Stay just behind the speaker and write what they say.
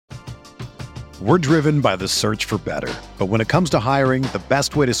We're driven by the search for better. But when it comes to hiring, the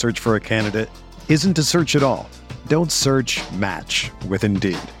best way to search for a candidate isn't to search at all. Don't search, match with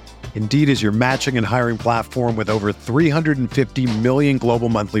Indeed. Indeed is your matching and hiring platform with over 350 million global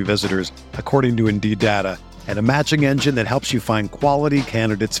monthly visitors, according to Indeed data, and a matching engine that helps you find quality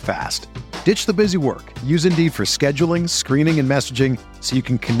candidates fast. Ditch the busy work. Use Indeed for scheduling, screening, and messaging so you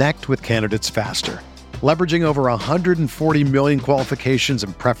can connect with candidates faster. Leveraging over 140 million qualifications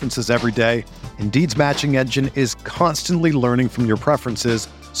and preferences every day, Indeed's matching engine is constantly learning from your preferences,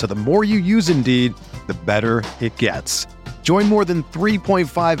 so the more you use Indeed, the better it gets. Join more than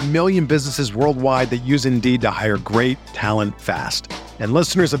 3.5 million businesses worldwide that use Indeed to hire great talent fast. And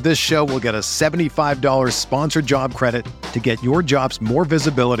listeners of this show will get a $75 sponsored job credit to get your jobs more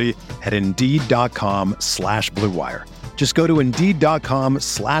visibility at Indeed.com/Blue Wire. Just go to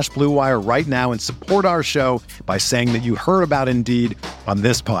Indeed.com/Blue Wire right now and support our show by saying that you heard about Indeed on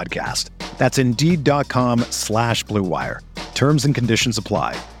this podcast. That's Indeed.com/Blue Wire. Terms and conditions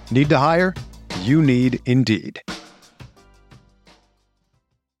apply. Need to hire? You need Indeed.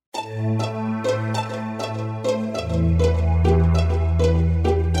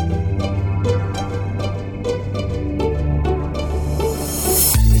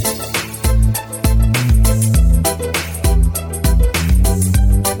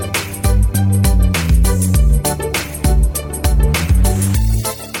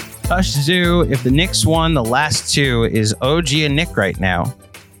 Hush Zoo, if the Knicks won the last two, is OG and Nick right now?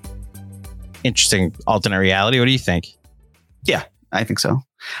 Interesting alternate reality. What do you think? Yeah, I think so.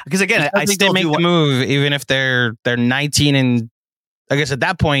 Because again, I think still they make the move, even if they're 19 and I guess at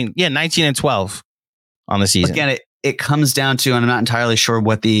that point, 19 and 12 on the season. Again, it comes down to, and I'm not entirely sure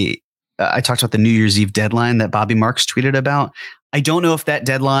what I talked about the New Year's Eve deadline that Bobby Marks tweeted about. I don't know if that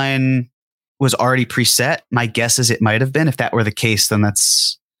deadline was already preset. My guess is it might have been. If that were the case, then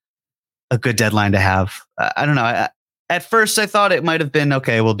that's a good deadline to have. I don't know. At first, I thought it might have been,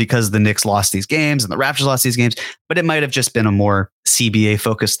 okay, well, because the Knicks lost these games and the Raptors lost these games, but it might have just been a more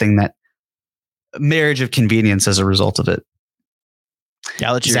CBA-focused thing, that marriage of convenience as a result of it. Yeah,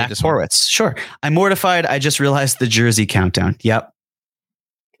 I'll let you Zach read this one. Horowitz. Sure. I'm mortified. I just realized the jersey countdown. Yep.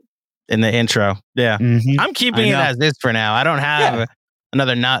 In the intro. Yeah. Mm-hmm. I'm keeping it as is for now. I don't have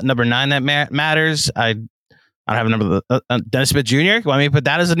another number 9 that matters. I don't have a number. Dennis Smith Jr. You want me to put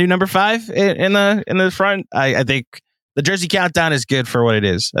that as a new number 5 in the front? I think the jersey countdown is good for what it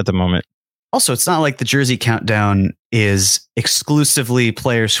is at the moment. Also, it's not like the jersey countdown is exclusively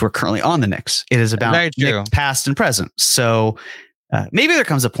players who are currently on the Knicks. It is about Knicks past and present. So maybe there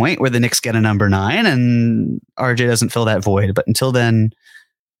comes a point where the Knicks get a number 9 and RJ doesn't fill that void. But until then,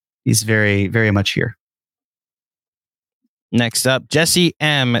 he's very, very much here. Next up, Jesse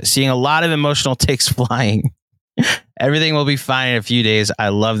M. Seeing a lot of emotional takes flying. Everything will be fine in a few days. I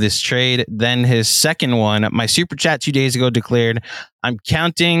love this trade. Then his second one, my super chat 2 days ago declared, I'm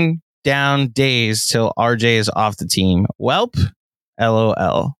counting down days till RJ is off the team. Welp,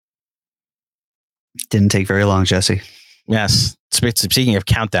 LOL. Didn't take very long, Jesse. Yes. Speaking of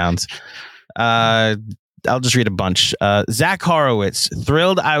countdowns, I'll just read a bunch. Zach Horowitz,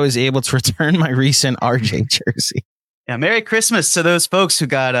 thrilled I was able to return my recent RJ jersey. Yeah, Merry Christmas to those folks who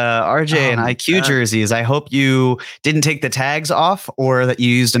got RJ and IQ jerseys. I hope you didn't take the tags off or that you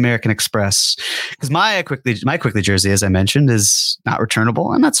used American Express. Because my Quickley jersey, as I mentioned, is not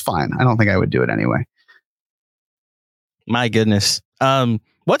returnable, and that's fine. I don't think I would do it anyway. My goodness.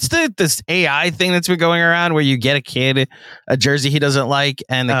 What's this AI thing that's been going around where you get a kid a jersey he doesn't like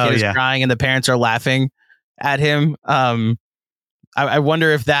and the kid is crying and the parents are laughing at him? I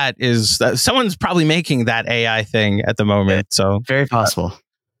wonder if that is someone's probably making that AI thing at the moment. So very possible.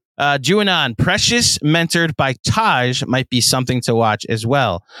 Juanon, Precious mentored by Taj might be something to watch as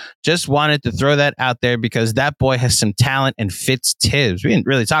well. Just wanted to throw that out there because that boy has some talent and fits Tibbs. We didn't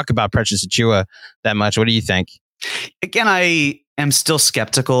really talk about Precious Achiuwa that much. What do you think? Again, I am still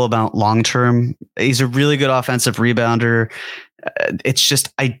skeptical about long term. He's a really good offensive rebounder. It's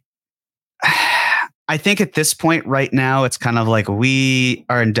just I think at this point right now, it's kind of like we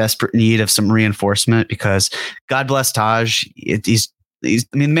are in desperate need of some reinforcement because God bless Taj. The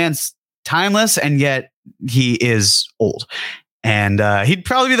man's timeless and yet he is old. And he'd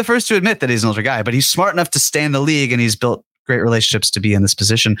probably be the first to admit that he's an older guy, but he's smart enough to stay in the league and he's built great relationships to be in this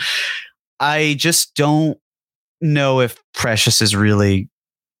position. I just don't know if Precious is really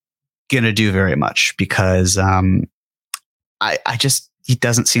going to do very much because he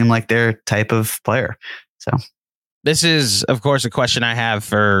doesn't seem like their type of player. So this is, of course, a question I have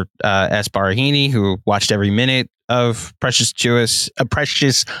for S. Barahini, who watched every minute of Precious Achiuwa.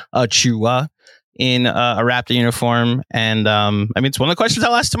 in a Raptor uniform. And I mean, it's one of the questions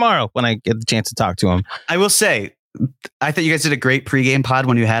I'll ask tomorrow when I get the chance to talk to him. I will say, I thought you guys did a great pregame pod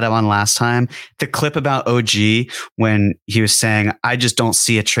when you had him on last time. The clip about OG when he was saying, I just don't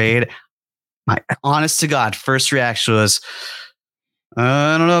see a trade. My honest to God, first reaction was,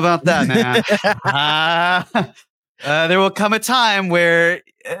 I don't know about that, man. There will come a time where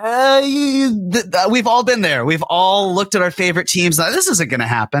we've all been there. We've all looked at our favorite teams. This isn't going to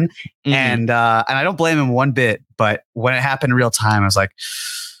happen. Mm-hmm. And I don't blame him one bit. But when it happened in real time, I was like,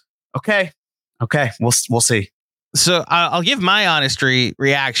 okay, we'll see. So I'll give my honest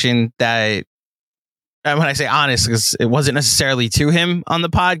reaction that when I say honest, because it wasn't necessarily to him on the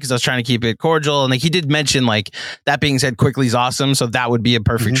pod, because I was trying to keep it cordial. And like he did mention, like, that being said, Quickley's awesome. So that would be a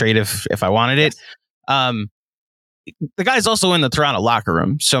perfect trade if I wanted it. The guy's also in the Toronto locker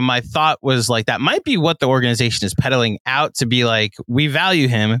room. So my thought was like, that might be what the organization is peddling out to be like, we value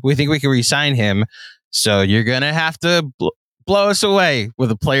him. We think we can re-sign him. So you're going to have to blow us away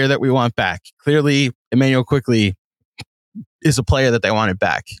with a player that we want back. Clearly, Immanuel Quickley is a player that they wanted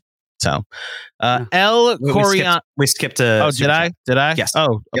back. So, we skipped a. Oh, did I? Yes.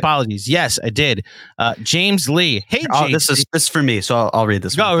 Oh, yep. Apologies. Yes, I did. James Lee. Hey, James. This is for me, so I'll read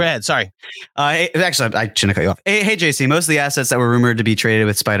this. Go ahead. Sorry. Actually, I shouldn't cut you off. Hey, JC. Most of the assets that were rumored to be traded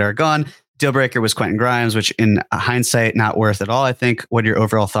with Spider are gone. Deal breaker was Quentin Grimes, which in hindsight, not worth at all, I think. What are your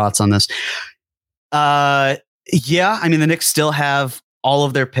overall thoughts on this? Yeah, I mean, the Knicks still have all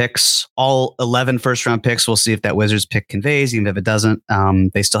of their picks, all 11 first-round picks. We'll see if that Wizards pick conveys. Even if it doesn't,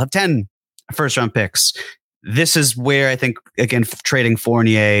 they still have 10 first-round picks. This is where I think, again, trading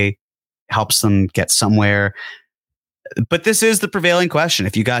Fournier helps them get somewhere. But this is the prevailing question.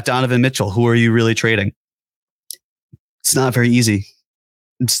 If you got Donovan Mitchell, who are you really trading? It's not very easy.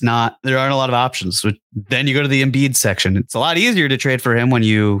 It's not. There aren't a lot of options. Then you go to the Embiid section. It's a lot easier to trade for him when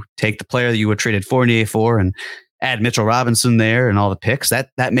you take the player that you would traded Fournier for and add Mitchell Robinson there and all the picks. That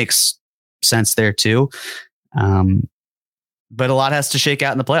makes sense there too. But a lot has to shake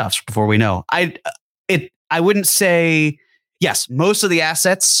out in the playoffs before we know. I wouldn't say, yes, most of the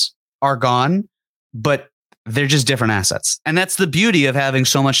assets are gone, but they're just different assets. And that's the beauty of having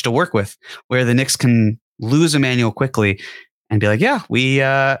so much to work with, where the Knicks can lose Immanuel Quickley and be like, yeah, we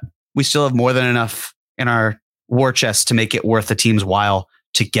still have more than enough in our war chest to make it worth the team's while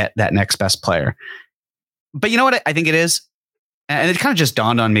to get that next best player. But you know what I think it is? And it kind of just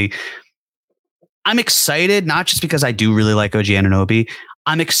dawned on me. I'm excited, not just because I do really like OG Anunoby.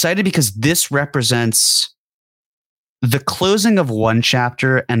 I'm excited because this represents the closing of one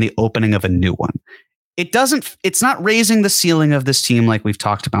chapter and the opening of a new one. It's not raising the ceiling of this team like we've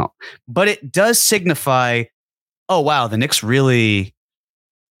talked about, but it does signify, oh, wow, the Knicks they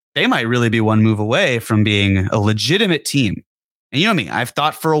might really be one move away from being a legitimate team. And you know me, I've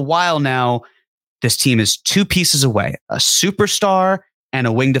thought for a while now, this team is two pieces away, a superstar and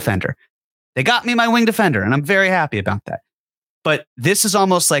a wing defender. They got me my wing defender, and I'm very happy about that. But this is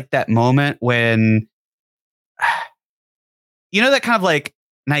almost like that moment when, you know, that kind of like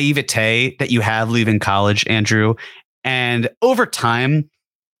naivete that you have leaving college, Andrew, and over time,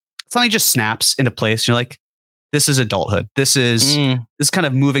 something just snaps into place. You're like, this is adulthood. This is kind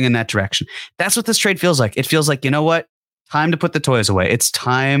of moving in that direction. That's what this trade feels like. It feels like, you know what? Time to put the toys away. It's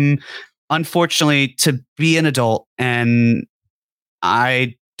time, unfortunately, to be an adult. And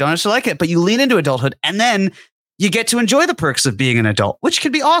I don't necessarily like it, but you lean into adulthood and then you get to enjoy the perks of being an adult, which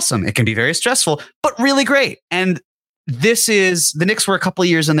can be awesome. It can be very stressful, but really great. And this is, the Knicks were a couple of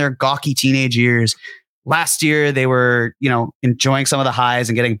years in their gawky teenage years. Last year, they were, enjoying some of the highs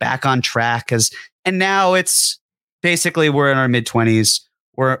and getting back on track. And now it's basically we're in our mid-20s.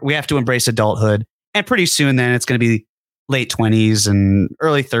 We have to embrace adulthood. And pretty soon then it's going to be late 20s and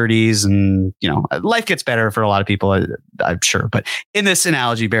early 30s. And, life gets better for a lot of people, I'm sure. But in this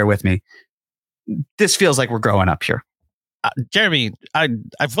analogy, bear with me. This feels like we're growing up here. Jeremy, I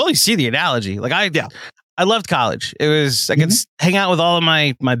fully see the analogy. Like I loved college. It was, I could hang out with all of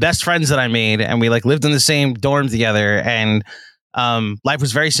my best friends that I made, and we lived in the same dorm together. And life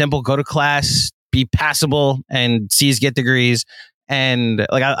was very simple. Go to class, be passable, and C's get degrees. And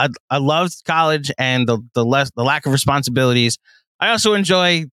I loved college and the lack of responsibilities. I also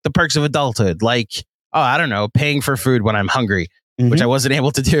enjoy the perks of adulthood, paying for food when I'm hungry, which I wasn't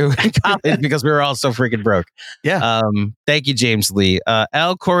able to do in college because we were all so freaking broke. Yeah. Thank you, James Lee.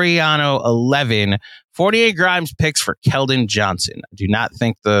 El Coriano 11, 48 Grimes picks for Keldon Johnson. I do not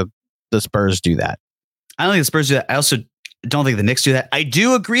think the Spurs do that. I don't think the Spurs do that. I also don't think the Knicks do that. I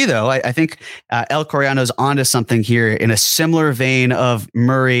do agree, though. I think El Coriano's onto something here in a similar vein of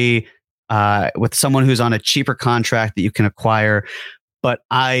Murray with someone who's on a cheaper contract that you can acquire. But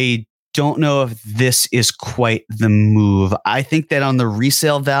I don't know if this is quite the move. I think that on the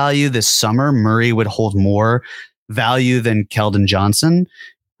resale value this summer, Murray would hold more value than Keldon Johnson.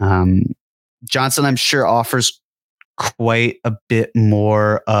 Johnson, I'm sure, offers quite a bit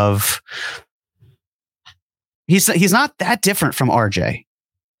more of. He's not that different from RJ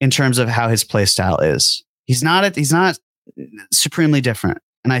in terms of how his play style is. He's not supremely different,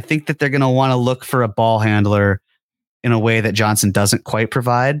 and I think that they're going to want to look for a ball handler in a way that Johnson doesn't quite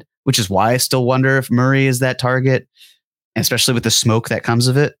provide, which is why I still wonder if Murray is that target, especially with the smoke that comes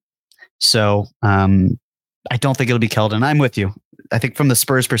of it. So I don't think it'll be Keldon. I'm with you. I think from the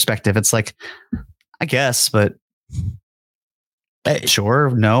Spurs perspective, it's like, I guess, but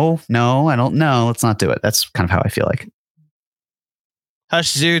sure. No, I don't know. Let's not do it. That's kind of how I feel like. Hush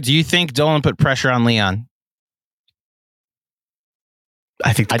Zoo, do you think Dolan put pressure on Leon?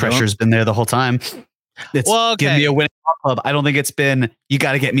 I think the pressure's been there the whole time. Give me a winning club. I don't think it's been, you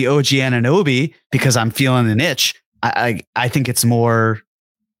got to get me OG Anunoby because I'm feeling an itch. I think it's more,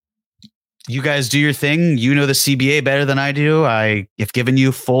 you guys do your thing. You know the CBA better than I do. I have given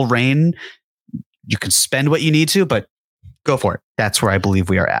you full reign. You can spend what you need to, but go for it. That's where I believe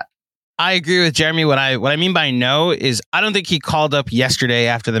we are at. I agree with Jeremy. What I mean by no is I don't think he called up yesterday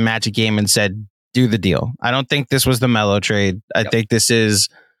after the Magic game and said, do the deal. I don't think this was the Melo trade. I think this was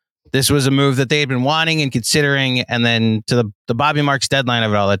a move that they had been wanting and considering. And then to the Bobby Marks deadline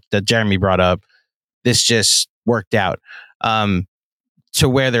of it all that Jeremy brought up, this just worked out. To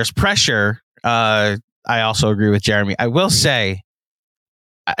where there's pressure, I also agree with Jeremy. I will say,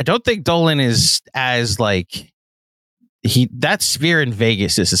 I don't think Dolan is as like, that Sphere in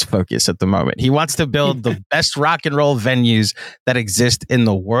Vegas is his focus at the moment. He wants to build the best rock and roll venues that exist in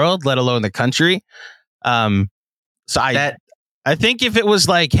the world, let alone the country. I think if it was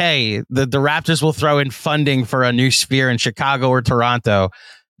like, hey, the Raptors will throw in funding for a new Sphere in Chicago or Toronto,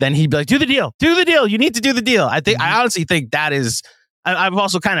 then he'd be like, do the deal. You need to do the deal. I honestly think that is, I've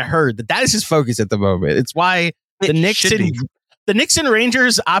also kind of heard that is his focus at the moment. It's why the Knicks and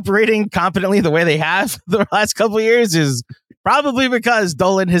Rangers operating competently the way they have the last couple of years is probably because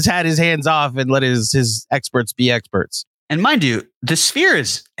Dolan has had his hands off and let his experts be experts. And mind you, the Sphere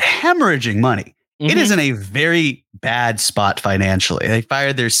is hemorrhaging money. It is in a very bad spot financially. They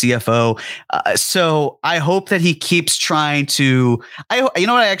fired their CFO. So I hope that he keeps trying to, I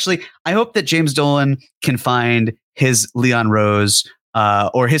hope that James Dolan can find his Leon Rose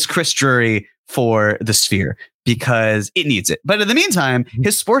or his Chris Drury for the Sphere because it needs it. But in the meantime,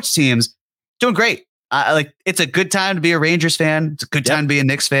 his sports team's doing great. It's a good time to be a Rangers fan. It's a good time to be a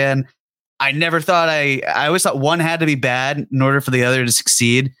Knicks fan. I never thought I always thought one had to be bad in order for the other to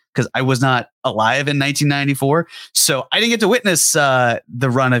succeed because I was not alive in 1994. So I didn't get to witness the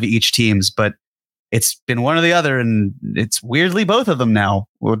run of each teams, but it's been one or the other. And it's weirdly both of them now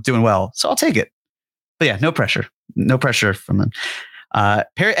we're doing well. So I'll take it. But yeah, no pressure from them.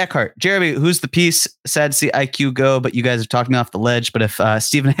 Perry Eckhart, Jeremy, who's the piece? Sad to see IQ go, but you guys have talked me off the ledge. But if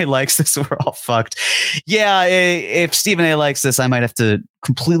Stephen A likes this, we're all fucked. Yeah, if Stephen A likes this, I might have to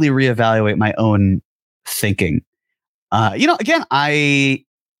completely reevaluate my own thinking. Again, I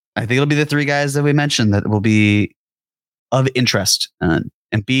think it'll be the three guys that we mentioned that will be of interest.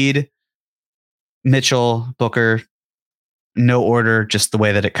 Embiid, Mitchell, Booker. No order, just the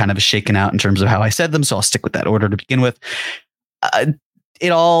way that it kind of is shaken out in terms of how I said them. So I'll stick with that order to begin with.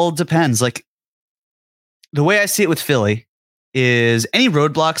 It all depends. Like the way I see it with Philly is any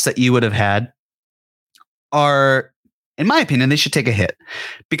roadblocks that you would have had are, in my opinion, they should take a hit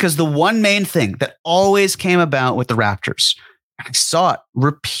because the one main thing that always came about with the Raptors, and I saw it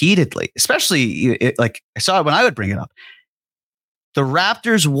repeatedly, especially I saw it when I would bring it up. The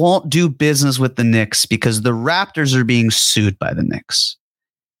Raptors won't do business with the Knicks because the Raptors are being sued by the Knicks.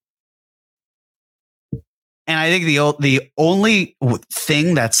 And I think the only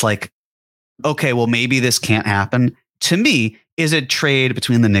thing that's like, okay, well, maybe this can't happen to me is a trade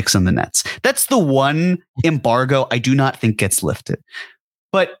between the Knicks and the Nets. That's the one embargo I do not think gets lifted.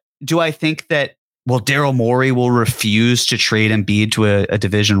 But do I think that, Daryl Morey will refuse to trade Embiid to a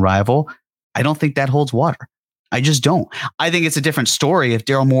division rival? I don't think that holds water. I just don't. I think it's a different story if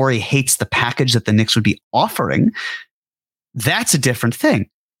Daryl Morey hates the package that the Knicks would be offering. That's a different thing.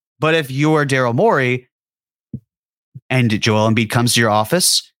 But if you're Daryl Morey and Joel Embiid comes to your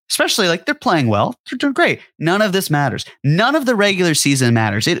office, especially like they're playing well, they're doing great. None of this matters. None of the regular season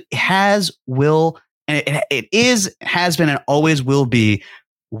matters. It has been, and always will be.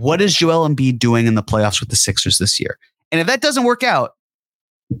 What is Joel Embiid doing in the playoffs with the Sixers this year? And if that doesn't work out,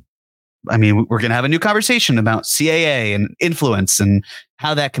 I mean, we're going to have a new conversation about CAA and influence and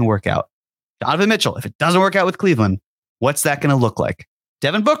how that can work out. Donovan Mitchell, if it doesn't work out with Cleveland, what's that going to look like?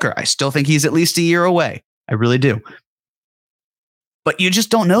 Devin Booker, I still think he's at least a year away. I really do. But you just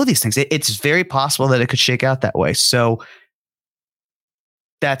don't know these things. It's very possible that it could shake out that way. So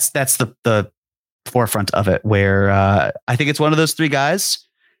that's the forefront of it, where I think it's one of those three guys.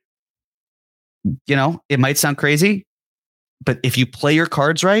 You know, it might sound crazy, but if you play your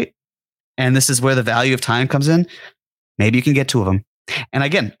cards right, and this is where the value of time comes in, maybe you can get two of them. And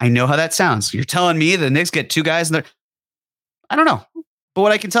again, I know how that sounds. You're telling me the Knicks get two guys, and I don't know. But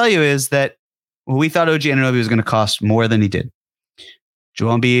what I can tell you is that we thought OG Anunoby was going to cost more than he did.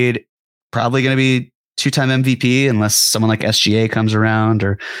 Joel Embiid probably going to be two-time MVP unless someone like SGA comes around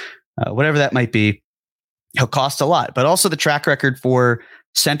or whatever that might be. He'll cost a lot, but also the track record for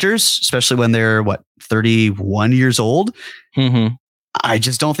centers, especially when they're 31 years old. Mm-hmm. I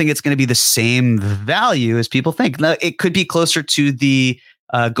just don't think it's going to be the same value as people think. Now, it could be closer to the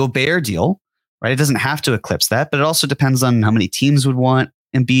Gobert deal, right? It doesn't have to eclipse that, but it also depends on how many teams would want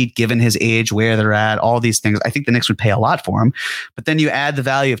Embiid, given his age, where they're at, all these things. I think the Knicks would pay a lot for him, but then you add the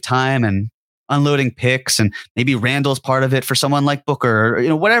value of time and unloading picks, and maybe Randall's part of it for someone like Booker,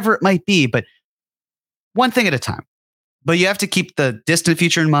 or whatever it might be. But one thing at a time. But you have to keep the distant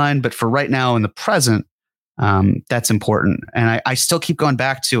future in mind. But for right now in the present, that's important. And I still keep going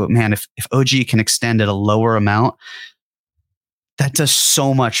back to it, man. If OG can extend at a lower amount, that does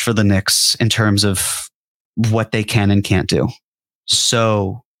so much for the Knicks in terms of what they can and can't do.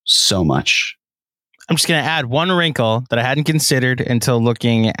 So much. I'm just going to add one wrinkle that I hadn't considered until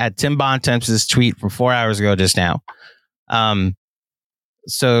looking at Tim Bontemps' tweet from 4 hours ago just now.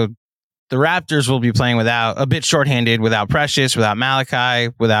 So the Raptors will be playing a bit shorthanded, without Precious, without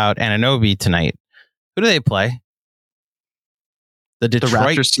Malachi, without Anunoby tonight. Who do they play? The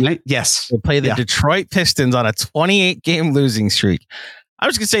Raptors tonight? Yes. They play the Detroit Pistons on a 28-game losing streak. I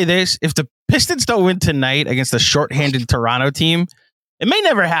was going to say this. If the Pistons don't win tonight against the shorthanded Toronto team, it may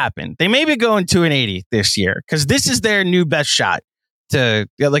never happen. They may be going 2-80 this year, because this is their new best shot to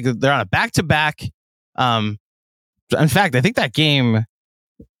they're on a back-to-back. In fact, I think that game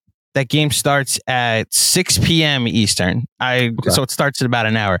starts at 6 p.m. Eastern. So it starts in about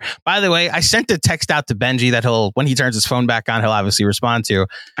an hour. By the way, I sent a text out to Benji that when he turns his phone back on, he'll obviously respond to.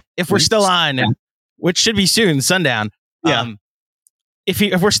 If we're still on, which should be soon, sundown. Yeah.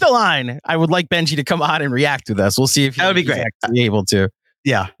 If we're still on, I would like Benji to come on and react with us. We'll see if that would be great. Actually able to.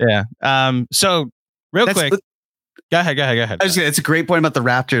 Yeah. So quick. Go ahead. It's a great point about the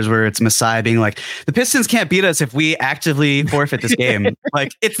Raptors, where it's Masai being like, the Pistons can't beat us if we actively forfeit this game.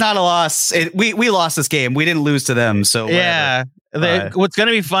 Like, it's not a loss. We lost this game. We didn't lose to them. So yeah. What's going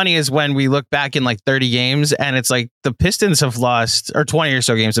to be funny is when we look back in 30 games, and it's like the Pistons have lost, or 20 or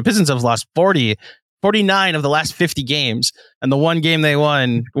so games. The Pistons have lost 49 of the last 50 games. And the one game they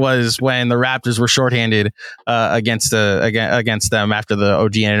won was when the Raptors were shorthanded against them after the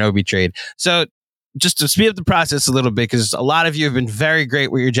OG Anunoby trade. So just to speed up the process a little bit, because a lot of you have been very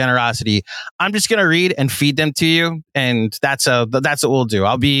great with your generosity, I'm just going to read and feed them to you. And that's what we'll do.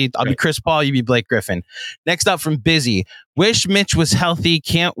 I'll be Chris Paul. You be Blake Griffin. Next up from Busy. Wish Mitch was healthy.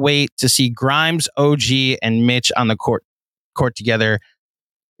 Can't wait to see Grimes, OG, and Mitch on the court together.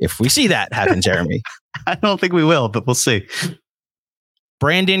 If we see that happen, Jeremy. I don't think we will, but we'll see.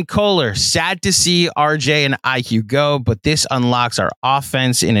 Brandon Kohler, sad to see RJ and IQ go, but this unlocks our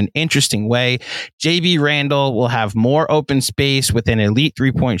offense in an interesting way. JB Randall will have more open space with an elite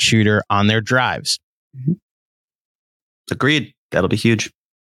three-point shooter on their drives. Mm-hmm. Agreed. That'll be huge.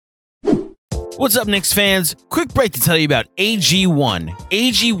 What's up, Knicks fans? Quick break to tell you about AG1.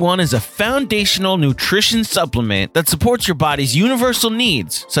 AG1 is a foundational nutrition supplement that supports your body's universal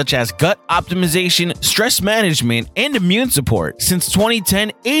needs, such as gut optimization, stress management, and immune support. Since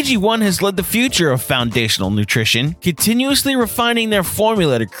 2010, AG1 has led the future of foundational nutrition, continuously refining their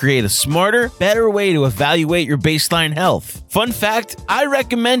formula to create a smarter, better way to evaluate your baseline health. Fun fact, I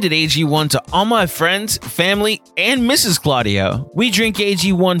recommended AG1 to all my friends, family, and Mrs. Claudio. We drink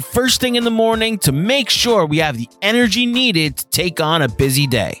AG1 first thing in the morning to make sure we have the energy needed to take on a busy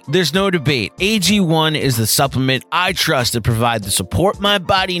day. There's no debate. AG1 is the supplement I trust to provide the support my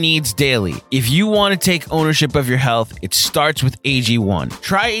body needs daily. If you want to take ownership of your health, it starts with AG1.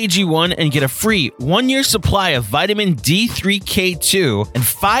 Try AG1 and get a free 1-year supply of vitamin D3K2 and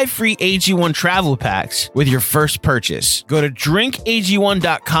 5 free AG1 travel packs with your first purchase. Go to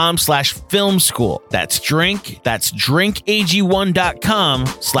drinkag1.com/film school. That's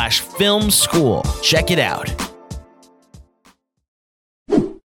drinkag1.com/film school. Check it out.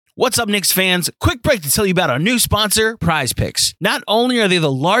 What's up, Knicks fans? Quick break to tell you about our new sponsor, Prize Picks. Not only are they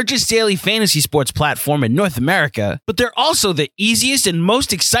the largest daily fantasy sports platform in North America, but they're also the easiest and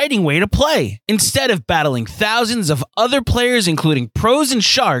most exciting way to play. Instead of battling thousands of other players, including pros and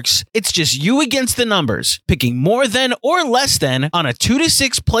sharks, it's just you against the numbers, picking more than or less than on a 2 to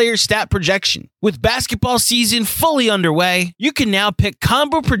 6 player stat projection. With basketball season fully underway, you can now pick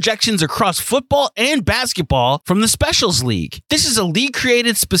combo projections across football and basketball from the Specials League. This is a league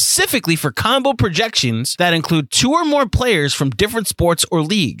created specifically for combo projections that include 2 or more players from different sports or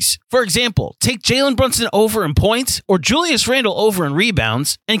leagues. For example, take Jalen Brunson over in points or Julius Randle over in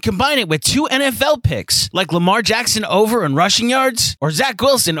rebounds and combine it with 2 NFL picks like Lamar Jackson over in rushing yards or Zach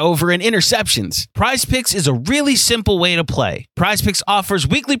Wilson over in interceptions. Prize Picks is a really simple way to play. Prize Picks offers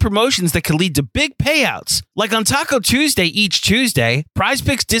weekly promotions that can lead to big payouts. Like on Taco Tuesday each Tuesday, Prize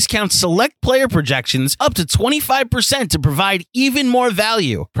Picks discounts select player projections up to 25% to provide even more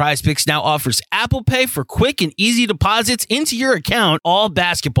value. Prize Picks now offers Apple Pay for quick and easy deposits into your account all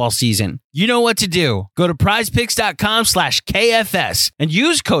basketball season. You know what to do. Go to prizepicks.com/KFS and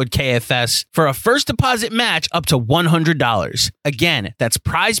use code KFS for a first deposit match up to $100. Again, that's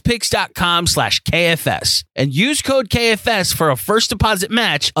prizepicks.com/KFS and use code KFS for a first deposit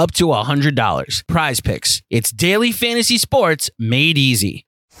match up to $100. Prize Picks. It's daily fantasy sports made easy.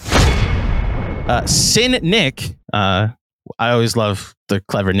 Sin Nick, I always love the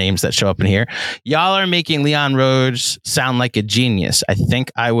clever names that show up in here. Y'all are making Leon Rose sound like a genius. I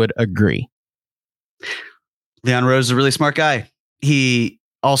think I would agree. Leon Rose is a really smart guy. He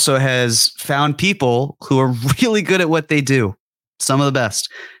also has found people who are really good at what they do. Some of the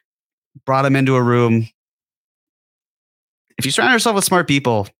best. Brought him into a room. If you surround yourself with smart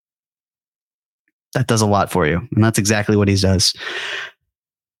people, that does a lot for you. And that's exactly what he does.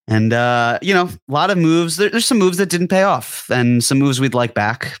 And, a lot of moves. There's some moves that didn't pay off and some moves we'd like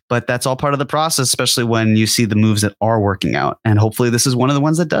back. But that's all part of the process, especially when you see the moves that are working out. And hopefully this is one of the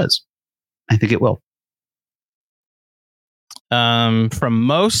ones that does. I think it will. From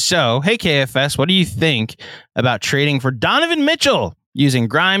Mo So, hey KFS, what do you think about trading for Donovan Mitchell using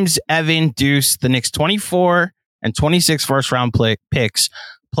Grimes, Evan, Deuce, the Knicks 24 and 26 first round picks,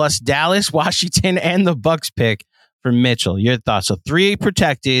 plus Dallas, Washington, and the Bucks pick for Mitchell? Your thoughts? So 3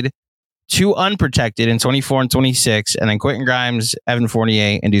 protected, 2 unprotected in 24 and 26, and then Quentin Grimes, Evan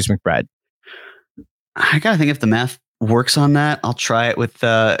Fournier, and Deuce McBride. I gotta think if the math works on that. I'll try it with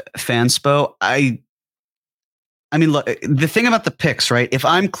Fanspo. I mean, look, the thing about the picks, right? If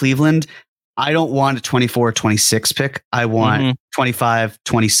I'm Cleveland, I don't want a 24, 26 pick. I want 25,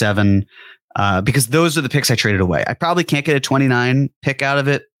 27, because those are the picks I traded away. I probably can't get a 29 pick out of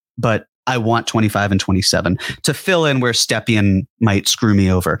it, but I want 25 and 27 to fill in where Stepien might screw me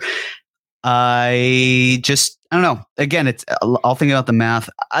over. I don't know. Again, I'll think about the math.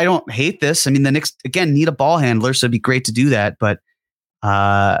 I don't hate this. I mean, the Knicks, again, need a ball handler, so it'd be great to do that. But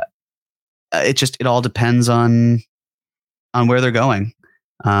it all depends on where they're going.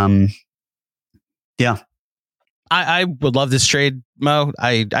 Yeah. I would love this trade, Mo.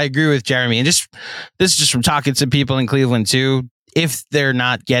 I agree with Jeremy. And this is just from talking to people in Cleveland too. If they're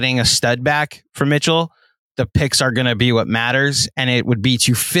not getting a stud back for Mitchell, the picks are going to be what matters. And it would be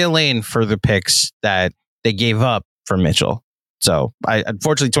to fill in for the picks that they gave up for Mitchell. So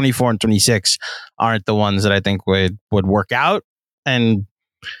unfortunately, 24 and 26 aren't the ones that I think would work out. And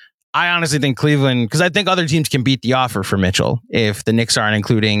I honestly think Cleveland, because I think other teams can beat the offer for Mitchell if the Knicks aren't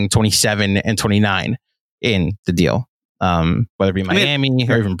including 27 and 29 in the deal, whether it be Miami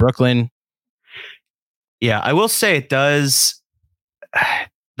or even Brooklyn. Yeah, I will say it does.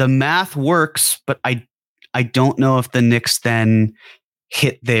 The math works, but I don't know if the Knicks then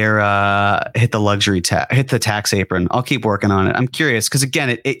hit the luxury tax, hit the tax apron. I'll keep working on it. I'm curious because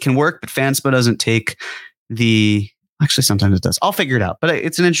again, it can work, but Fanspo doesn't take the. Actually, sometimes it does. I'll figure it out, but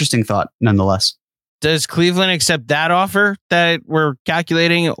it's an interesting thought nonetheless. Does Cleveland accept that offer that we're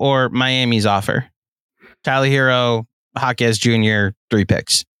calculating or Miami's offer? Tyler Hero, Jaquez Jr., 3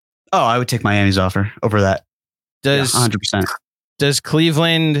 picks. Oh, I would take Miami's offer over that. 100%. Does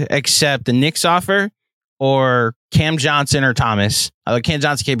Cleveland accept the Knicks offer or Cam Johnson or Thomas? Cam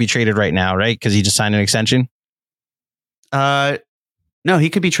Johnson can't be traded right now, right? Because he just signed an extension. No,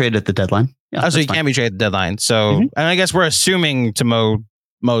 he could be traded at the deadline. Yeah, so he can't be traded at the deadline. So and I guess we're assuming to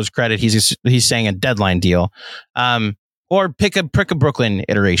Mo's credit, he's saying a deadline deal, or pick a Brooklyn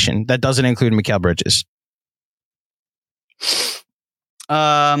iteration that doesn't include Mikal Bridges.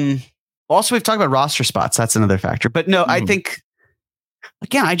 Also, we've talked about roster spots. That's another factor. But no, I think,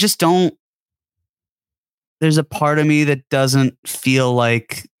 again, I just don't. There's a part of me that doesn't feel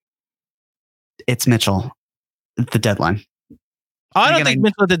like it's Mitchell at the deadline. I don't think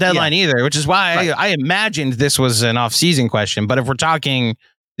Mitchell at the deadline either, which is why I imagined this was an off-season question. But if we're talking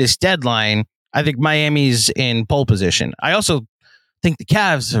this deadline, I think Miami's in pole position. I also think the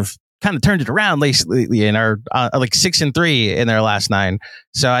Cavs have kind of turned it around lately and are like 6-3 in their last 9.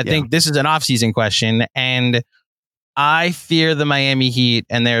 So I think this is an off-season question, and I fear the Miami Heat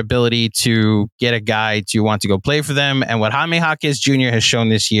and their ability to get a guy to want to go play for them. And what Jaime Jaquez Jr. has shown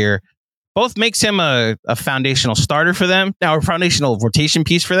this year both makes him a foundational starter for them, now a foundational rotation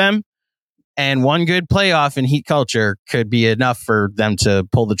piece for them. And one good playoff in Heat culture could be enough for them to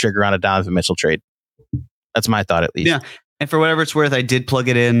pull the trigger on a Donovan Mitchell trade. That's my thought, at least. Yeah. And for whatever it's worth, I did plug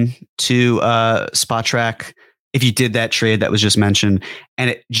it in to Spot Track. If you did that trade that was just mentioned, and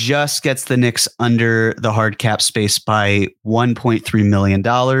it just gets the Knicks under the hard cap space by $1.3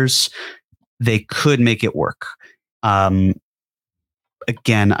 million, they could make it work.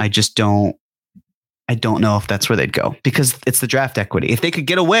 Again, I don't know if that's where they'd go because it's the draft equity. If they could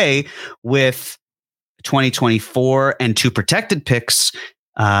get away with 2024 and 2 protected picks,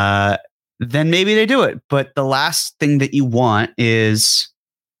 then maybe they do it. But the last thing that you want is,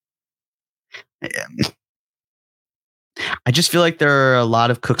 I just feel like there are a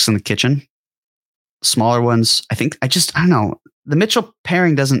lot of cooks in the kitchen, smaller ones. I don't know. The Mitchell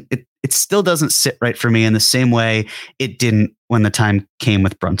pairing it still doesn't sit right for me in the same way it didn't when the time came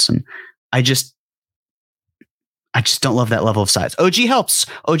with Brunson. I just don't love that level of size. OG helps.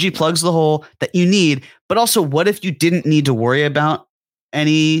 OG plugs the hole that you need. But also, what if you didn't need to worry about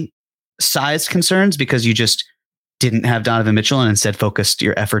any size concerns because you just didn't have Donovan Mitchell and instead focused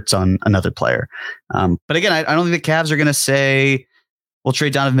your efforts on another player? But again, I don't think the Cavs are going to say, we'll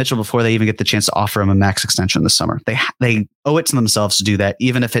trade Donovan Mitchell before they even get the chance to offer him a max extension this summer. They owe it to themselves to do that,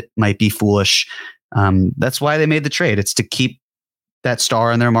 even if it might be foolish. That's why they made the trade. It's to keep that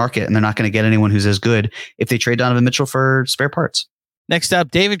star in their market, and they're not going to get anyone who's as good if they trade Donovan Mitchell for spare parts. Next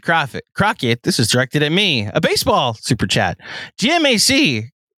up, David Crockett. This is directed at me. A baseball super chat. GMAC,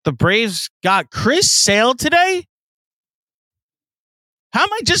 the Braves got Chris Sale today? How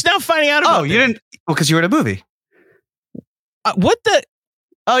am I just now finding out about you didn't? Well, because you were at a movie. What the?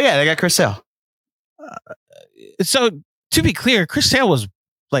 Oh, yeah, they got Chris Sale. So, to be clear, Chris Sale was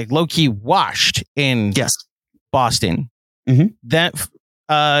like low-key washed in Boston. Mm-hmm. That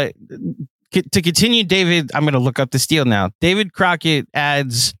to continue, David, I'm going to look up this deal now. David Crockett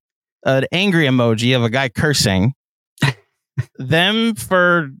adds an angry emoji of a guy cursing.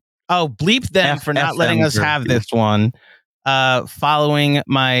 Bleep them for not letting us have this one. Following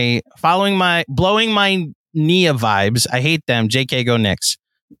my blowing my Nia vibes. I hate them. JK, go Knicks.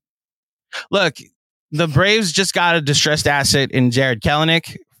 Look, the Braves just got a distressed asset in Jared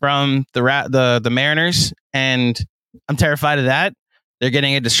Kelenic from the Mariners, and I'm terrified of that. They're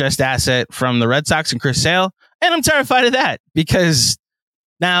getting a distressed asset from the Red Sox and Chris Sale, and I'm terrified of that because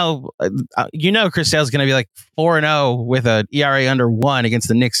now Chris Sale's going to be like 4-0 with an ERA under 1 against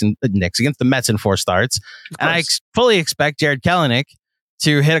the Knicks against the Mets in 4 starts, and I fully expect Jared Kelenic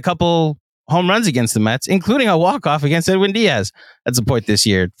to hit a couple home runs against the Mets, including a walk-off against Edwin Diaz at some point this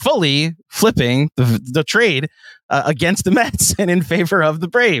year, fully flipping the trade against the Mets and in favor of the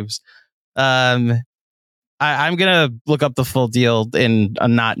Braves. I'm going to look up the full deal in a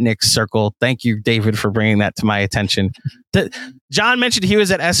not Knicks circle. Thank you, David, for bringing that to my attention. John mentioned he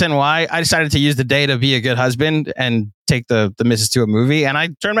was at SNY. I decided to use the day to be a good husband and take the missus to a movie. And I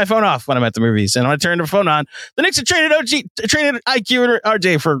turned my phone off when I'm at the movies. And when I turned the phone on, the Knicks had traded IQ and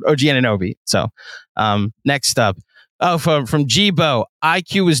RJ for OG Anunoby. So next up. Oh, from G-Bo.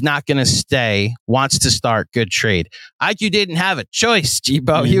 IQ is not going to stay. Wants to start. Good trade. IQ didn't have a choice,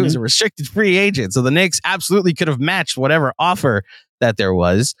 G-Bo. Mm-hmm. He was a restricted free agent. So the Knicks absolutely could have matched whatever offer that there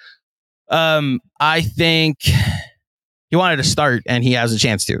was. I think he wanted to start and he has a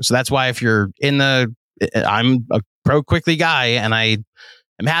chance to. So that's why if you're I'm a pro Quickley guy and I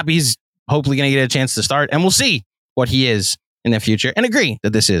am happy he's hopefully going to get a chance to start. And we'll see what he is in the future and agree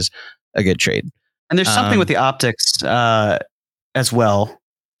that this is a good trade. And there's something with the optics as well,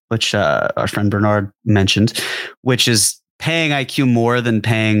 which our friend Bernard mentioned, which is paying IQ more than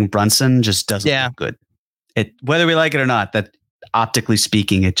paying Brunson just doesn't look good. Whether we like it or not, that optically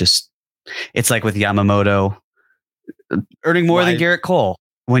speaking, it's like with Yamamoto earning more than Garrett Cole.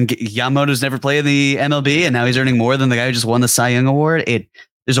 When Yamamoto's never played the MLB and now he's earning more than the guy who just won the Cy Young Award,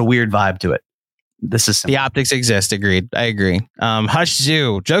 there's a weird vibe to it. This is the optics exist. Agreed. I agree. Hush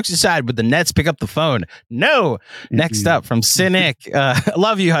Zoo. Jokes aside, would the Nets pick up the phone? No. Mm-hmm. Next up from Cynic.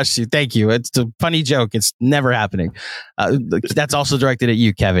 Love you, Hush Zoo. Thank you. It's a funny joke. It's never happening. That's also directed at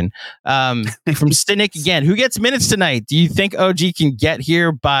you, Kevin. From Cynic again. Who gets minutes tonight? Do you think OG can get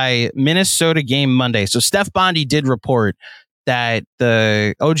here by Minnesota game Monday? So Steph Bondy did report that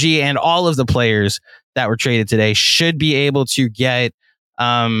the OG and all of the players that were traded today should be able to get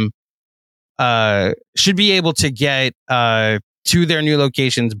to their new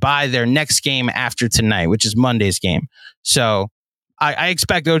locations by their next game after tonight, which is Monday's game. So I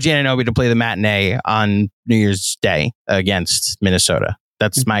expect OG Anunoby to play the matinee on New Year's Day against Minnesota.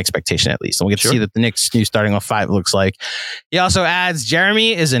 That's my expectation, at least. And we'll get to see that the Knicks' new starting off 5 looks like. He also adds,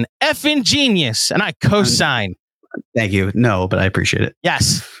 Jeremy is an effing genius, and I co-sign. Thank you. No, but I appreciate it.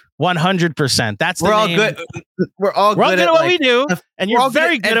 Yes, 100%. That's we're all good. We're all good at what we do, and you're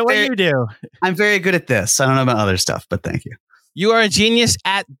very good at what you do. I'm very good at this. I don't know about other stuff, but thank you. You are a genius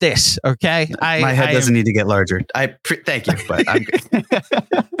at this, okay? My head doesn't need to get larger. Thank you, but I'm good.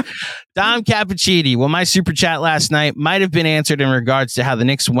 Dom Cappuccini. Well, my super chat last night might have been answered in regards to how the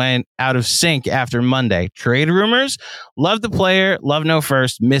Knicks went out of sync after Monday. Trade rumors. Love the player. Love no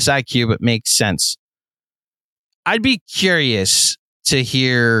first. Miss IQ, but makes sense. I'd be curious to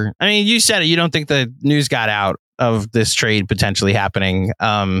hear. I mean, you said it. You don't think the news got out of this trade potentially happening.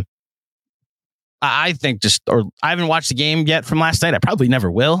 I think I haven't watched the game yet from last night. I probably never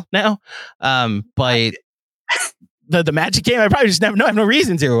will now. But the Magic game, I probably just have no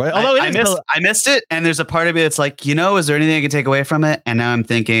reason to. Although I missed it, and there's a part of me that's like, is there anything I can take away from it? And now I'm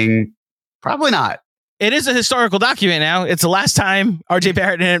thinking, probably not. It is a historical document now. It's the last time RJ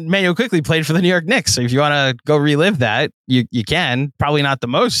Barrett and Immanuel Quickley played for the New York Knicks. So if you want to go relive that, you can. Probably not the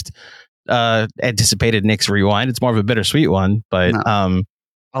most anticipated Knicks rewind. It's more of a bittersweet one, but no.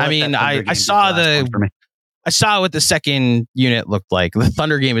 I mean, I saw what the second unit looked like. The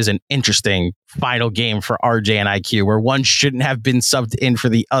Thunder game is an interesting final game for RJ and IQ, where one shouldn't have been subbed in for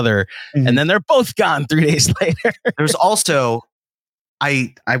the other, and then they're both gone 3 days later. There's also,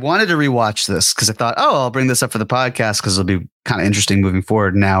 I wanted to rewatch this because I thought, I'll bring this up for the podcast because it'll be kind of interesting moving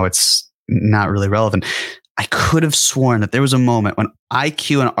forward. Now it's not really relevant. I could have sworn that there was a moment when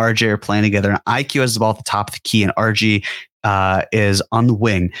IQ and RJ are playing together, and IQ has the ball at the top of the key, and RJ is on the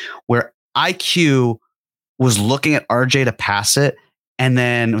wing, where IQ was looking at RJ to pass it, and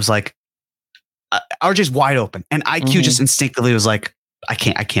then it was like RJ's wide open, and IQ just instinctively was like, I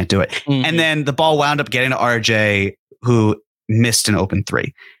can't do it. And then the ball wound up getting to RJ, who missed an open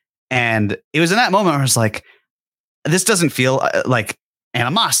 3. And it was in that moment where I was like, this doesn't feel like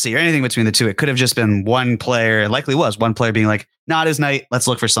animosity or anything between the two. It could have just been one player, it likely was one player being like, not his night, let's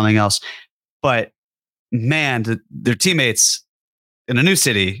look for something else. But man, their teammates in a new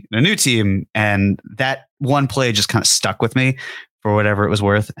city, in a new team, and that one play just kind of stuck with me for whatever it was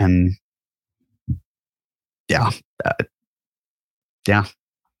worth. And yeah.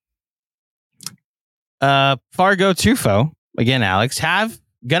 Fargo Tufo, again, Alex,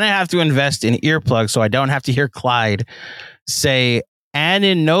 gonna have to invest in earplugs so I don't have to hear Clyde say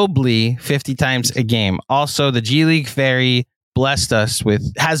Anunoby 50 times a game. Also, the G League Fairy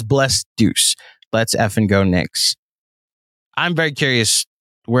has blessed Deuce. Let's effing go Knicks. I'm very curious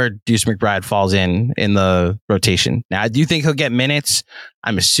where Deuce McBride falls in the rotation. Now, I do think he'll get minutes.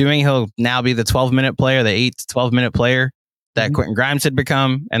 I'm assuming he'll now be the 12-minute player, the 8 to 12-minute player that Quentin Grimes had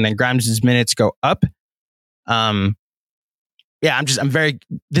become, and then Grimes' minutes go up.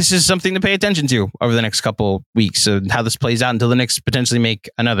 This is something to pay attention to over the next couple weeks. So how this plays out until the Knicks potentially make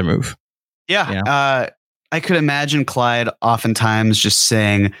another move. Yeah. You know? I could imagine Clyde oftentimes just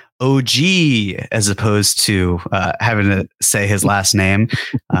saying OG as opposed to having to say his last name.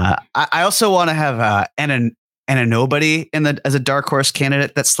 I also want to have Anunoby as a dark horse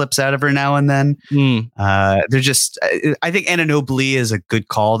candidate that slips out every now and then. I think Anunoby is a good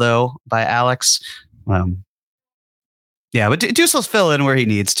call though by Alex. Yeah, but Deuce will fill in where he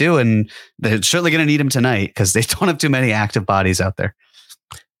needs to, and they're certainly going to need him tonight because they don't have too many active bodies out there.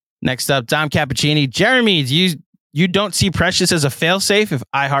 Next up, Dom Cappuccini. Jeremy, you don't see Precious as a failsafe if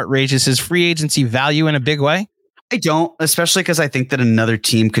iHeart raises his free agency value in a big way? I don't, especially because I think that another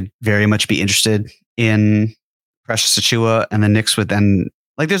team could very much be interested in Precious Achiuwa, and the Knicks would then,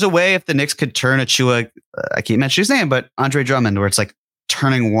 like, there's a way if the Knicks could turn Achiuwa, I can't mention his name, but Andre Drummond, where it's like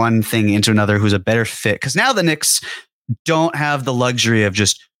turning one thing into another who's a better fit. Because now the Knicks don't have the luxury of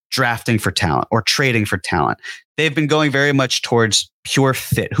just drafting for talent or trading for talent. They've been going very much towards pure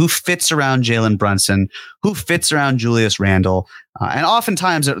fit. Who fits around Jalen Brunson? Who fits around Julius Randle? And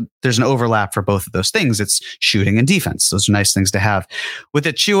oftentimes there's an overlap for both of those things. It's shooting and defense. Those are nice things to have. With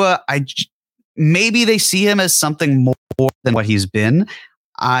Achiuwa, maybe they see him as something more than what he's been.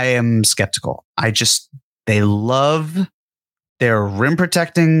 I am skeptical. They love their rim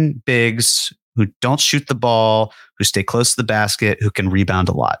protecting bigs who don't shoot the ball, who stay close to the basket, who can rebound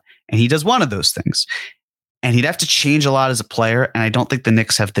a lot. And he does one of those things. And he'd have to change a lot as a player. And I don't think the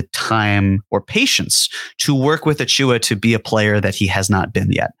Knicks have the time or patience to work with Achua to be a player that he has not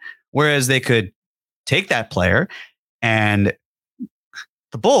been yet. Whereas they could take that player and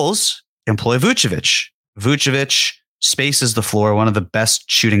the Bulls employ Vucevic. Vucevic spaces the floor, one of the best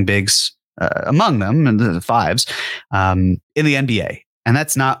shooting bigs among them, and the fives, in the NBA. And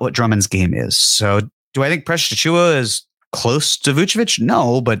that's not what Drummond's game is. So do I think Precious Achua is close to Vucevic?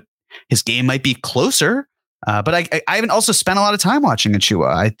 No, but his game might be closer. But I haven't also spent a lot of time watching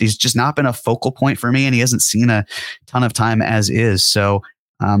Achua. He's just not been a focal point for me, and he hasn't seen a ton of time as is. So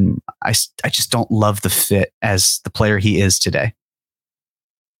I just don't love the fit as the player he is today.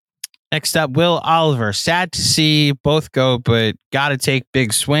 Next up, Will Oliver. Sad to see both go, but got to take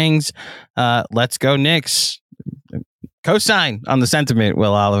big swings. Let's go Knicks. Cosign on the sentiment,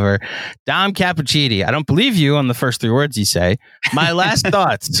 Will Oliver. Dom Cappuccini. I don't believe you on the first 3 words you say. My last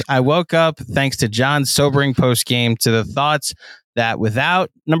thoughts. I woke up, thanks to John's sobering post-game, to the thoughts that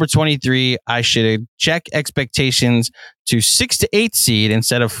without number 23, I should check expectations to 6 to 8 seed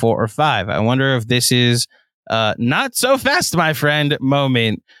instead of 4 or 5. I wonder if this is not so fast, my friend,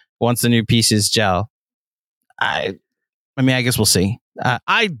 moment once the new pieces gel. I mean, I guess we'll see.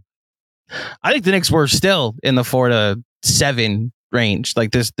 I think the Knicks were still in the 4 to 7 range.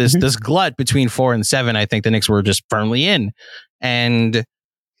 Like this glut between 4 and 7, I think the Knicks were just firmly in. And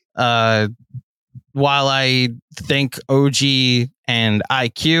while I think OG and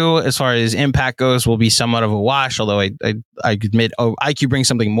IQ, as far as impact goes, will be somewhat of a wash, although I admit IQ brings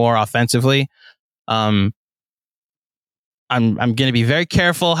something more offensively. I'm going to be very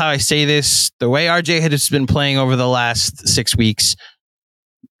careful how I say this. The way RJ has been playing over the last 6 weeks,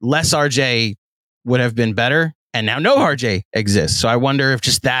 less RJ would have been better, and now no RJ exists. So I wonder if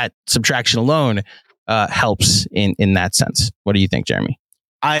just that subtraction alone helps in that sense. What do you think, Jeremy?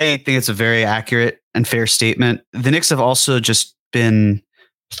 I think it's a very accurate and fair statement. The Knicks have also just been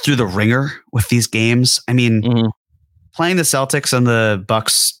through the ringer with these games. I mean, playing the Celtics and the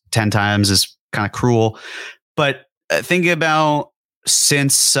Bucks 10 times is kind of cruel, but think about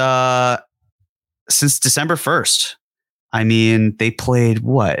since December 1st. I mean, they played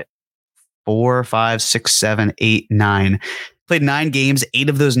what? 4, 5, 6, 7, 8, 9. Played 9 games. 8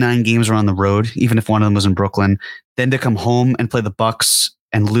 of those 9 games were on the road, even if one of them was in Brooklyn. Then to come home and play the Bucks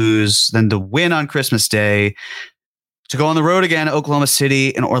and lose, then to win on Christmas Day, to go on the road again, Oklahoma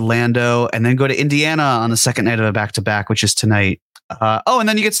City and Orlando, and then go to Indiana on the second night of a back-to-back, which is tonight. And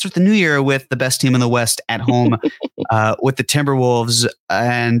then you get to start the new year with the best team in the West at home with the Timberwolves,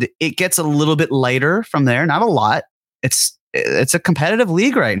 and it gets a little bit lighter from there. Not a lot. It's a competitive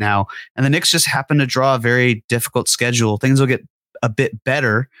league right now, and the Knicks just happen to draw a very difficult schedule. Things will get a bit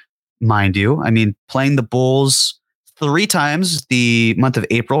better, mind you. I mean, playing the Bulls 3 times the month of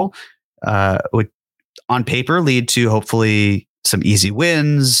April would, on paper, lead to hopefully some easy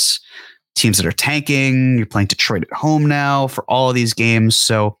wins. Teams that are tanking, you're playing Detroit at home now for all of these games.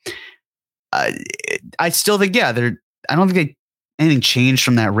 So I still think, I don't think anything changed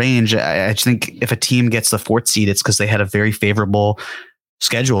from that range. I just think if a team gets the 4th seed, it's because they had a very favorable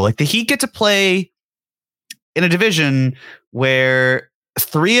schedule. Like the Heat get to play in a division where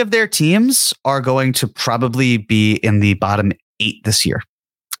 3 of their teams are going to probably be in the bottom 8 this year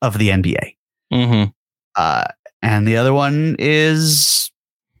of the NBA. And the other one is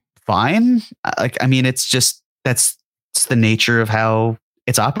fine. It's just, it's the nature of how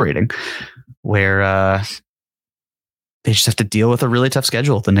it's operating, where they just have to deal with a really tough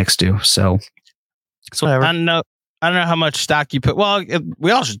schedule. The Knicks do. So whatever. I don't know how much stock you put. Well,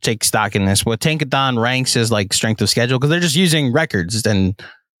 we all should take stock in this. What Tankathon ranks as like strength of schedule, because they're just using records and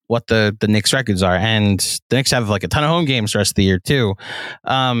what the Knicks records are. And the Knicks have like a ton of home games the rest of the year too.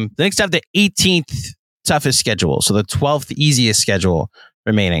 The Knicks have the 18th toughest schedule. So the 12th easiest schedule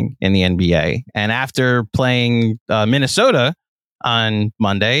remaining in the NBA. And after playing Minnesota on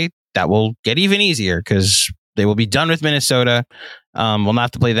Monday, that will get even easier because they will be done with Minnesota. We'll not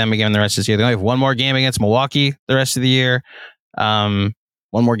have to play them again the rest of the year. They only have one more game against Milwaukee the rest of the year. One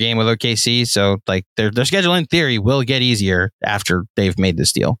more game with OKC. So like their schedule in theory will get easier after they've made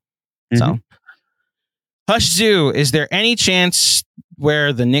this deal. So Hush Zoo, is there any chance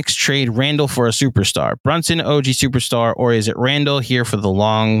where the Knicks trade Randall for a superstar? Brunson, OG superstar, or is it Randall here for the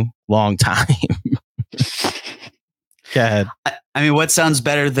long, long time? Go ahead. I mean, what sounds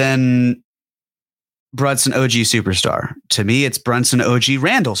better than Brunson OG superstar? To me, it's Brunson OG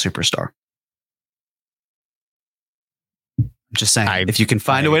Randall superstar. I'm just saying, if you can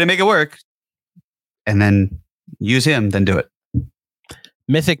find a way to make it work and then use him, then do it.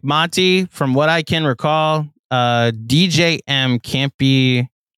 Mythic Monty, from what I can recall, DJ M can't be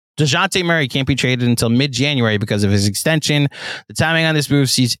DeJounte Murray can't be traded until mid-January because of his extension. The timing on this move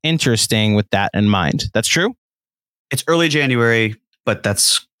seems interesting with that in mind. That's true? It's early January, but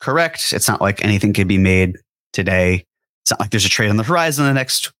that's correct. It's not like anything can be made today. It's not like there's a trade on the horizon the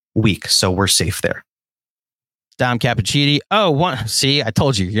next week, so we're safe there. Dom Cappuccini. See, I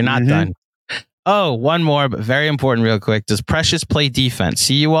told you, you're not done. Oh, one more, but very important real quick. Does Precious play defense?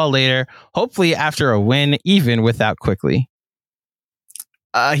 See you all later. Hopefully after a win, even without Quickley.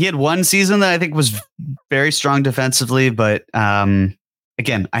 He had one season that I think was very strong defensively, but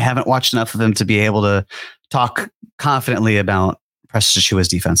again, I haven't watched enough of him to be able to talk confidently about Precious Achiuwa's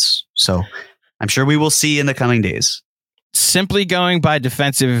defense. So I'm sure we will see in the coming days. Simply going by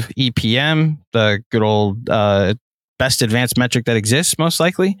defensive EPM, the good old best advanced metric that exists, most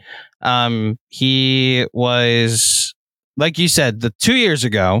likely. He was, like you said, the 2 years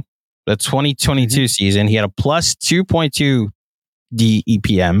ago, the 2022 season, he had a plus 2.2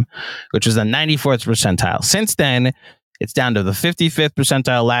 DEPM, which was the 94th percentile. Since then, it's down to the 55th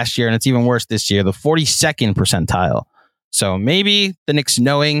percentile last year, and it's even worse this year, the 42nd percentile. So maybe the Knicks,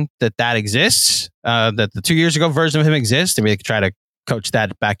 knowing that exists, that the 2 years ago version of him exists, maybe they could try to coach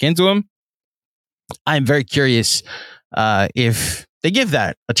that back into him. I'm very curious if they give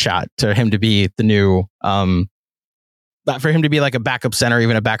that a shot to him to be the new, for him to be like a backup center,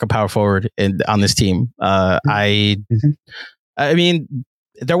 even a backup power forward on this team. I mean,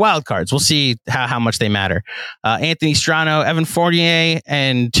 they're wild cards. We'll see how much they matter. Anthony Strano, Evan Fournier,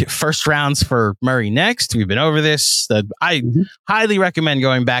 and first rounds for Murray next. We've been over this. I highly recommend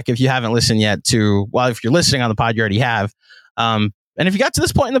going back if you haven't listened yet to, well, if you're listening on the pod, you already have. And if you got to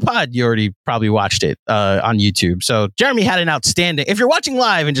this point in the pod, you already probably watched it on YouTube. So Jeremy had an outstanding, if you're watching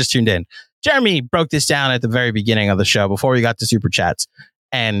live and just tuned in, Jeremy broke this down at the very beginning of the show before we got to Super Chats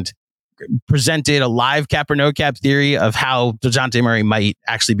and presented a live cap or no cap theory of how DeJounte Murray might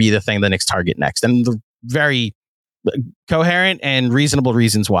actually be the thing the Knicks target next. And the very coherent and reasonable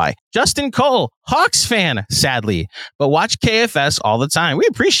reasons why. Justin Cole, Hawks fan, sadly, but watch KFS all the time. We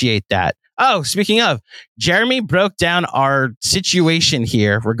appreciate that. Oh, speaking of, Jeremy broke down our situation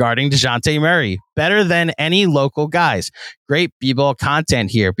here regarding DeJounte Murray better than any local guys. Great B-ball content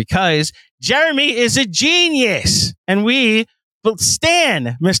here because Jeremy is a genius and we will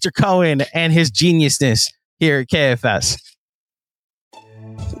stand Mr. Cohen and his geniusness here at KFS.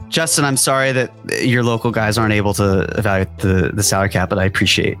 Justin, I'm sorry that your local guys aren't able to evaluate the salary cap, but I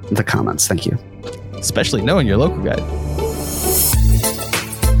appreciate the comments. Thank you. Especially knowing your local guy.